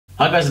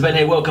Hi guys, Ben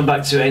here, welcome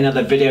back to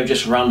another video,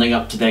 just rounding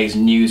up today's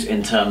news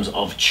in terms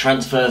of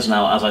transfers.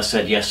 Now, as I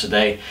said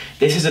yesterday,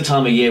 this is the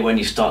time of year when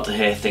you start to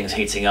hear things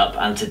heating up,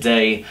 and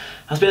today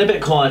has been a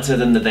bit quieter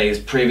than the days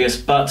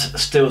previous, but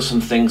still some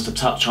things to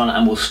touch on,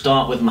 and we'll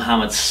start with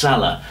Mohamed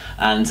Salah.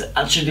 And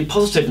actually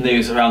positive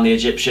news around the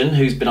Egyptian,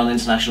 who's been on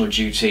international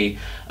duty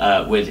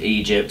with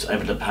Egypt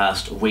over the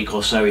past week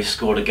or so. He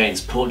scored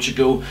against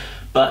Portugal,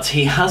 but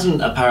he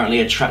hasn't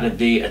apparently attracted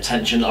the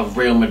attention of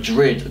Real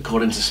Madrid,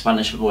 according to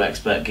Spanish football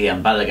expert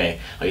Guillem Balaguer.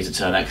 I use the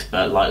term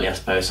expert lightly, I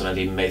suppose. Some of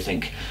you may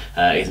think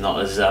he's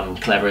not as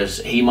clever as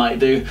he might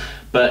do.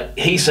 But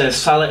he says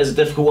Salah is a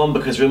difficult one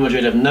because Real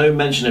Madrid have no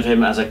mention of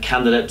him as a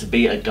candidate to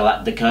be a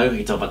Galactico.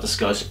 He talked about the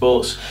Sky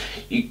Sports.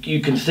 You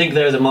can think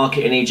there is a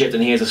market in Egypt,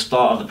 and he is a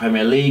star of the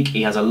Premier League.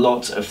 He has a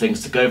lot of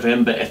things to go for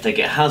him, but if they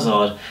get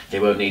Hazard, they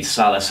won't need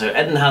Salah. So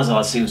Eden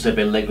Hazard seems to have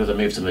been linked with a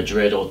move to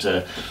Madrid or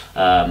to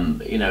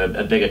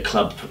a bigger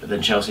club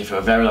than Chelsea for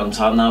a very long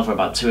time now, for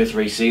about 2 or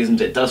 3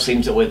 seasons. It does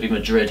seem to always be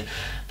Madrid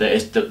that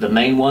is the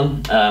main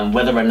one.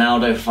 Whether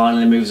Ronaldo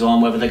finally moves on,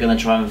 whether they're going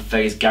to try and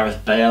phase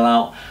Gareth Bale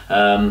out.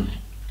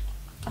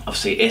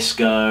 Obviously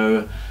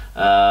Isco,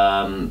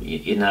 there's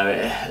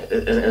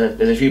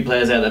a few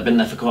players there that have been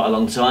there for quite a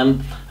long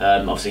time.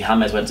 Obviously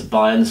James went to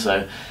Bayern,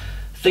 so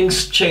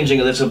things changing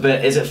a little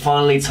bit. Is it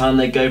finally time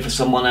they go for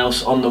someone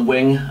else on the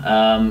wing?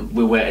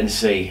 We'll wait and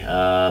see,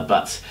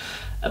 but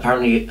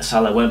apparently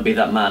Salah won't be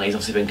that man. He's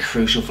obviously been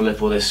crucial for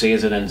Liverpool this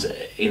season, and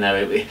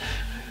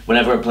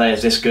whenever a player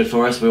is this good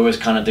for us, we always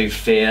kind of do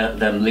fear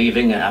them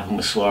leaving. It happened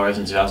with Suarez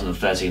in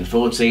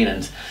 2013-14,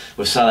 and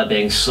with Salah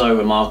being so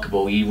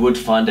remarkable, you would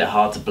find it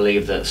hard to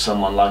believe that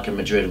someone like a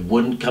Madrid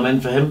wouldn't come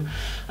in for him.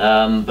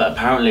 But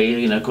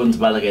apparently, according to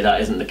Balaguer, that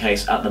isn't the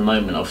case at the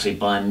moment. Obviously,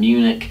 Bayern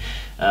Munich,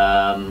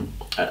 and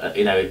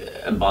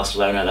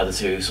Barcelona are the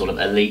two sort of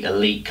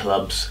elite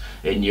clubs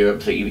in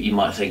Europe that you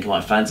might think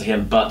might fancy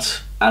him.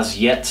 But as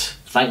yet,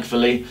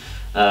 thankfully,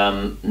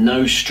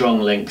 no strong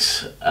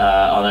links.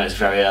 I know it's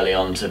very early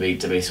on to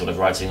be sort of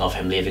writing off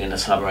him leaving in the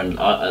summer, and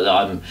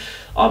I'm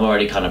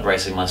already kind of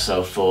bracing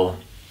myself for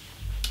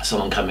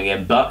someone coming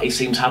in. But he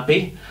seems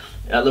happy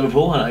at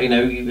Liverpool.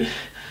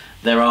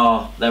 There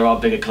are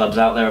bigger clubs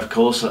out there, of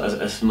course.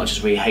 As much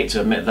as we hate to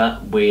admit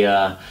that,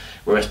 we're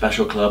a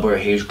special club. We're a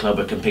huge club.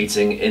 We're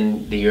competing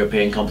in the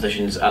European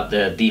competitions at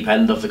the deep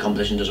end of the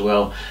competitions as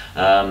well.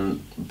 But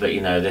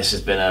this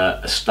has been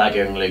a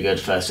staggeringly good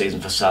first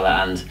season for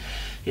Salah, and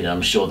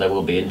I'm sure there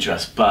will be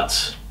interest.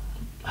 But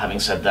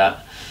having said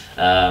that,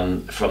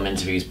 from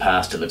interviews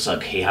past, it looks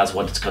like he has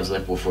wanted to come to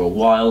Liverpool for a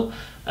while.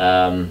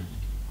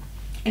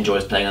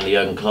 Enjoys playing on the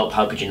Jurgen Klopp.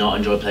 How could you not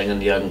enjoy playing on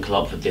the Jurgen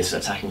Klopp with this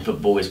attacking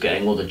football? He's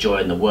getting all the joy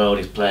in the world.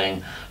 He's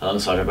playing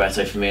alongside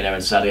Roberto Firmino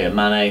and Sadio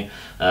Mane,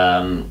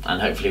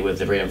 and hopefully with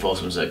the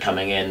reinforcements that are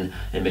coming in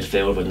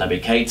midfield with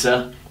Naby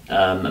Keita,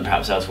 and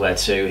perhaps elsewhere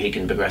too, he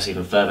can progress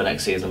even further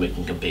next season. We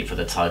can compete for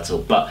the title.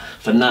 But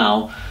for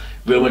now,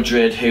 Real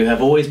Madrid, who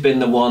have always been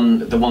the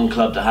one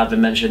club that have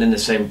been mentioned in the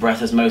same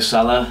breath as Mo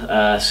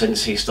Salah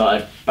since he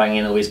started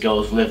banging all these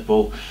goals for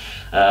Liverpool.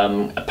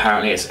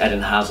 Apparently it's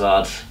Eden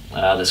Hazard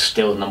that's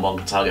still the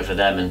 #1 target for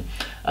them, and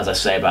as I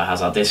say about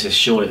Hazard, this is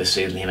surely the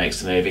season he makes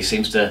the move. He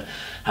seems to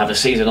have a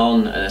season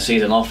on and a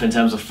season off in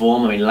terms of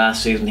form. I mean,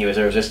 last season he was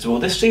irresistible.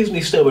 This season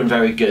he's still been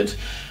very good,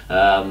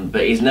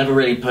 but he's never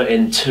really put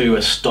in 2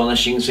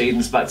 astonishing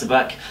seasons back to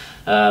back.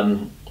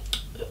 And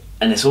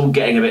it's all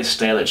getting a bit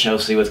stale at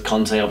Chelsea, with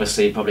Conte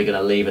obviously probably going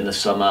to leave in the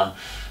summer.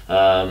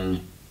 They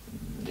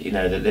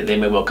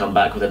may well come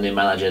back with a new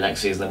manager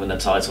next season and win the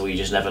title. You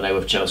just never know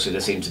with Chelsea. They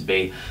seem to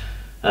be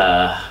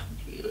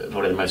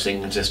probably the most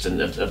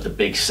inconsistent of the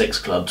big 6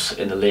 clubs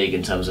in the league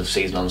in terms of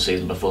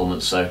season-on-season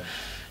performance. So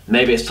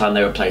maybe it's time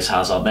they replace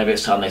Hazard. Maybe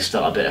it's time they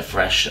start a bit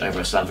afresh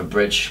over at Stamford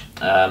Bridge.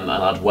 And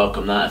I'd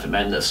welcome that if it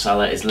meant that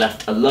Salah is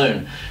left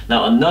alone.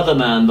 Now, another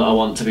man that I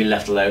want to be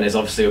left alone is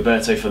obviously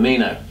Roberto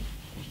Firmino.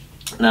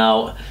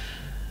 Now,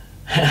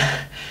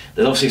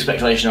 there's obviously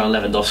speculation around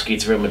Lewandowski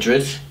to Real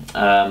Madrid.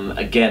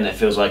 Again, it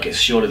feels like it's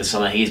surely the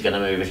summer he's going to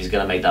move, if he's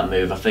going to make that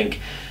move. I think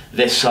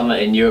this summer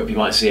in Europe you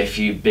might see a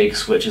few big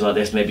switches like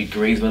this. Maybe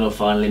Griezmann will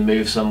finally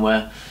move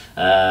somewhere.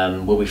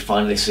 Will we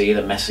finally see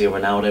either Messi or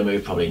Ronaldo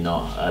move? Probably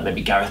not.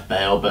 Maybe Gareth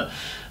Bale, but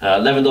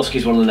Lewandowski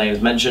is one of the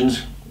names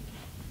mentioned.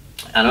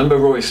 And I remember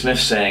Rory Smith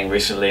saying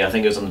recently, I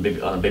think it was on a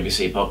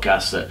BBC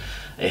podcast, that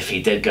if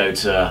he did go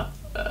to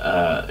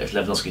if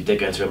Lewandowski did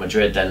go to Real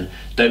Madrid, then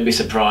don't be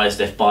surprised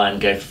if Bayern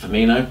go for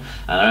Firmino. And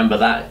I remember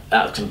that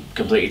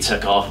completely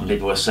took off, and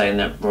people were saying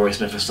that Rory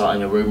Smith was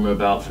starting a rumour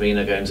about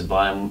Firmino going to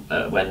Bayern,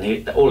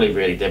 when all he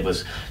really did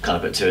was kind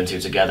of put 2 and 2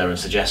 together and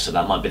suggest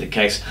that might be the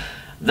case.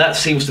 That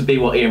seems to be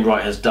what Ian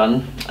Wright has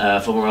done.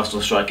 Former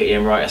Arsenal striker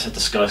Ian Wright has said to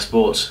Sky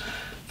Sports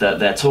that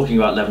they're talking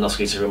about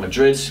Lewandowski to Real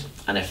Madrid,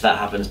 and if that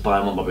happens,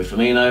 Bayern want Bobby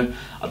Firmino.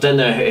 I don't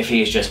know if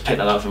he's just picked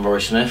that up from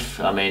Rory Smith.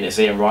 I mean, it's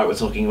Ian Wright we're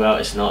talking about.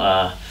 It's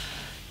not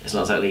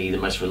exactly the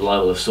most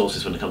reliable of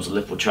sources when it comes to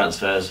Liverpool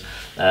transfers.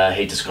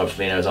 He described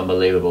Firmino as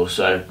unbelievable.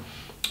 So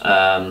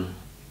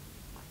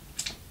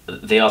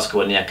the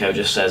article in the Echo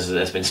just says that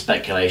there's been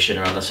speculation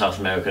around the South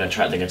American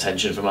attracting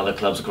attention from other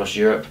clubs across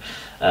Europe.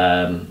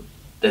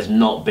 There's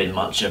not been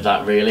much of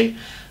that really,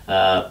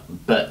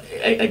 but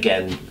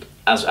again,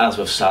 as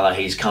with Salah,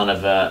 he's kind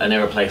of an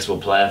irreplaceable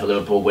player for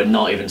Liverpool. We're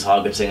not even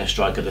targeting a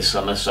striker this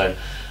summer, so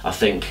I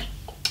think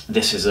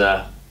this is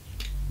the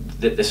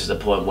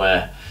point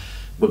where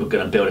we're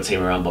going to build a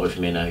team around Bobby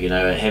Firmino. You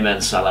know, him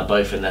and Salah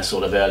both in their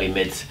sort of early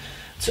mid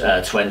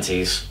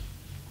 20s.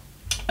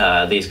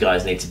 These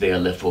guys need to be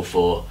at Liverpool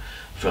for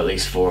at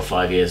least 4 or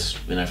 5 years.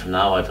 You know, from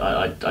now,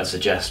 I'd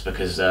suggest,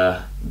 because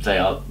they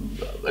are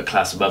a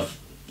class above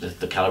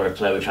the calibre of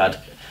player we've had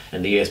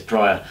in the years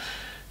prior.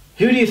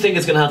 Who do you think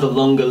is going to have the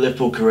longer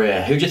Liverpool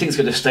career? Who do you think is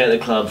going to stay at the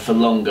club for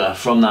longer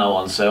from now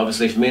on? So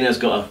obviously Firmino's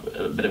got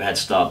a bit of a head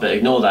start, but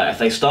ignore that. If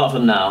they start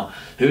from now,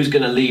 who's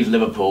going to leave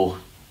Liverpool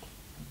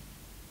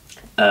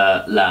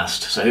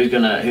last? So who's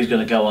going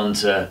to go on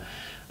to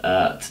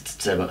have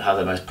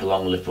the most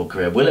prolonged Liverpool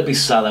career? Will it be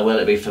Salah? Will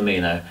it be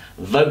Firmino?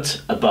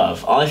 Vote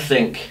above. I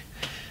think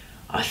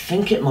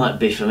it might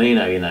be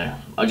Firmino. You know,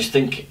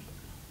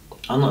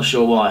 I'm not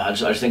sure why. I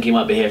just think he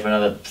might be here for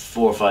another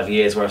 4 or 5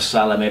 years. Whereas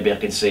Salah, maybe I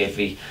can see if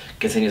he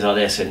continues like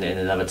this in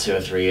another 2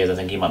 or 3 years, I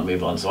think he might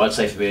move on. So I'd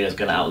say Firmino's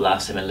going to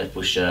outlast him in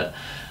Liverpool shirt.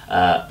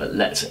 But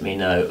let me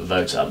know.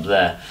 Vote up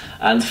there.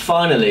 And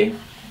finally,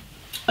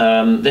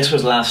 this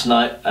was last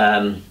night.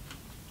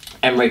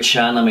 Emre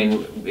Can. I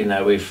mean, you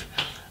know, we've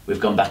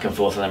gone back and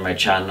forth on Emre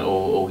Can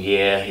all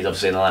year. He's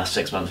obviously in the last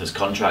 6 months of his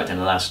contract, in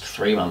the last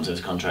 3 months of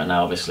his contract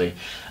now, obviously,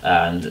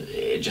 and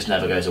it just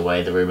never goes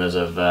away. The rumours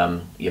of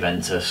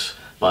Juventus,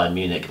 Bayern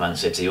Munich, Man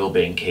City all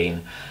being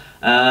keen.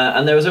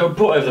 And there was a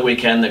report over the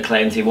weekend that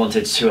claimed he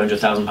wanted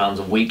 £200,000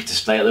 a week to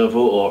stay at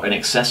Liverpool, or in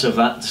excess of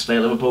that to stay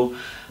at Liverpool.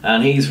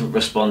 And he's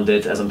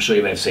responded, as I'm sure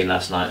you may have seen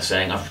last night,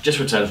 saying, "I've just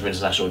returned from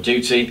international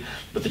duty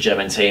with the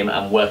German team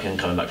and working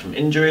coming back from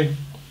injury.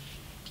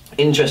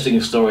 Interesting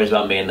stories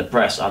about me in the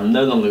press. I'm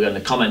no longer going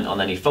to comment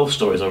on any false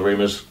stories or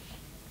rumours.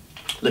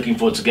 Looking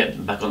forward to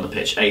getting back on the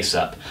pitch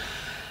ASAP."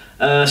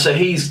 So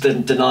he's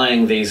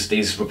denying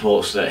these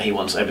reports that he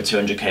wants over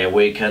 200k a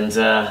week, and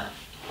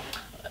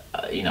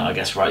you know, I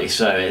guess rightly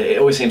so. It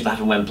always seems to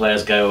happen when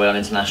players go away on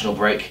international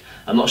break.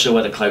 I'm not sure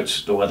where the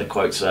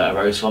quotes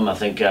arose from. I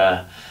think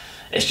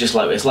it's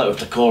like with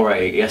Decore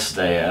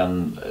yesterday,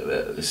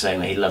 saying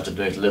that he'd love to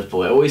move to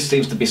Liverpool. It always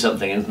seems to be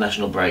something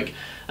international break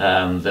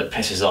that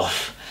pisses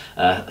off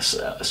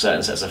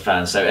certain sets of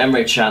fans. So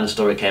Emre Can's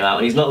story came out,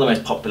 and he's not the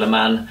most popular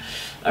man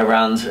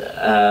around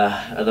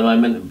at the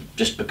moment,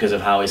 just because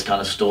of how he's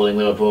kind of stalling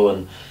Liverpool,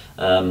 and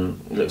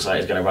looks like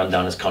he's going to run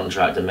down his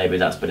contract, and maybe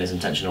that's been his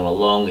intention all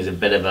along. He's a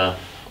bit of a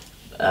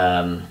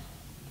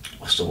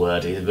what's the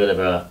word? He's a bit of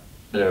a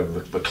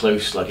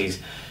recluse. Like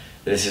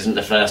this isn't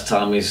the first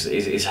time he's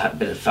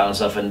found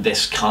himself in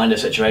this kind of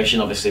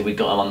situation. Obviously, we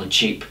got him on the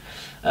cheap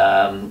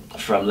from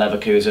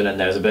Leverkusen, and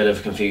there was a bit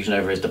of confusion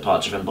over his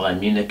departure from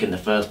Bayern Munich in the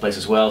first place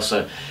as well.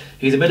 So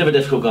he's a bit of a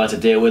difficult guy to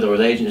deal with, or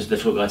his agent is a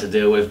difficult guy to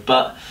deal with.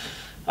 But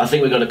I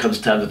think we've got to come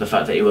to terms with the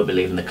fact that he will be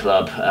leaving the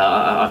club.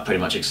 I've pretty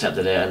much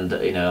accepted it,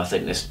 and you know, I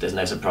think there's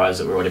no surprise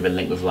that we've already been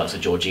linked with the likes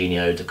of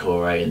Jorginho,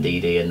 Decore, and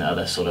Didi, and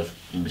other sort of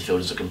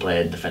midfielders that can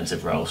play in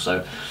defensive roles.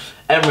 So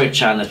Emre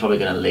Can is probably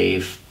going to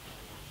leave,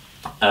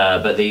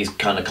 but these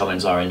kind of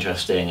comments are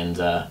interesting,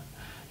 and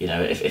you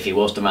know, if he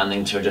was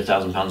demanding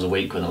 £200,000 a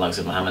week when the likes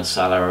of Mohamed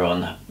Salah are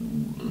on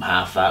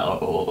half that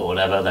or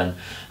whatever, then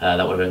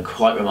that would have been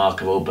quite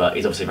remarkable. But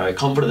he's obviously very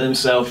confident in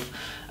himself,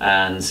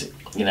 and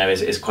you know,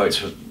 his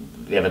quotes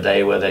the other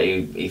day were that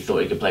he thought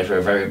he could play for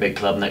a very big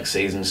club next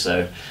season.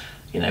 So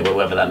you know,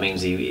 whether that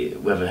means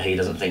whether he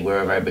doesn't think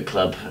we're a very big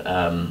club,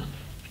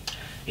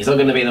 he's not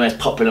going to be the most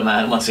popular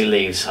man once he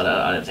leaves.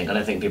 I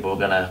don't think people are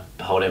going to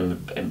hold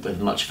him with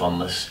much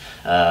fondness,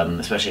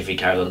 especially if he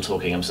carries on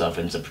talking himself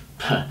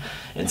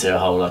into a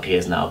hole like he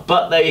is now.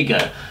 But there you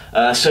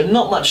go. So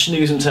not much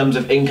news in terms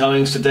of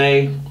incomings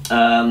today.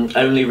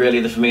 Only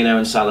really the Firmino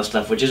and Salah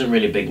stuff, which isn't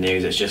really big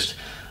news. It's just,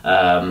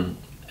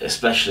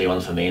 especially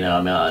on Firmino, I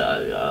mean,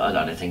 I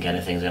don't think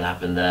anything's going to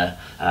happen there.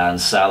 And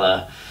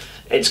Salah,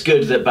 it's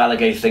good that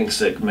Balaguer thinks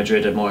that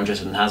Madrid are more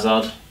interested in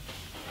Hazard.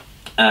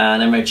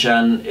 And Emre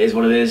Can is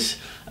what it is.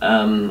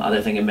 I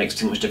don't think it makes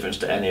too much difference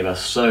to any of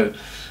us. So,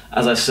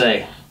 as I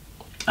say,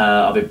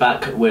 I'll be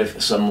back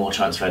with some more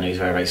transfer news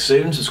very, very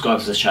soon. Subscribe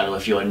to this channel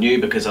if you're new,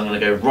 because I'm going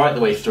to go right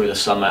the way through the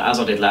summer, as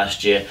I did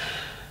last year,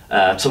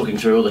 talking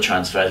through all the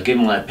transfers,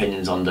 giving my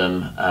opinions on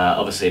them,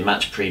 obviously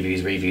match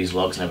previews, reviews,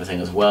 logs and everything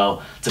as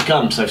well to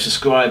come. So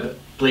subscribe,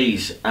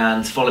 please,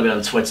 and follow me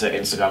on Twitter,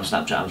 Instagram,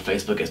 Snapchat and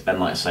Facebook. It's Ben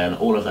Might Say on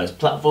all of those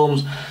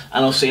platforms,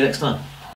 and I'll see you next time.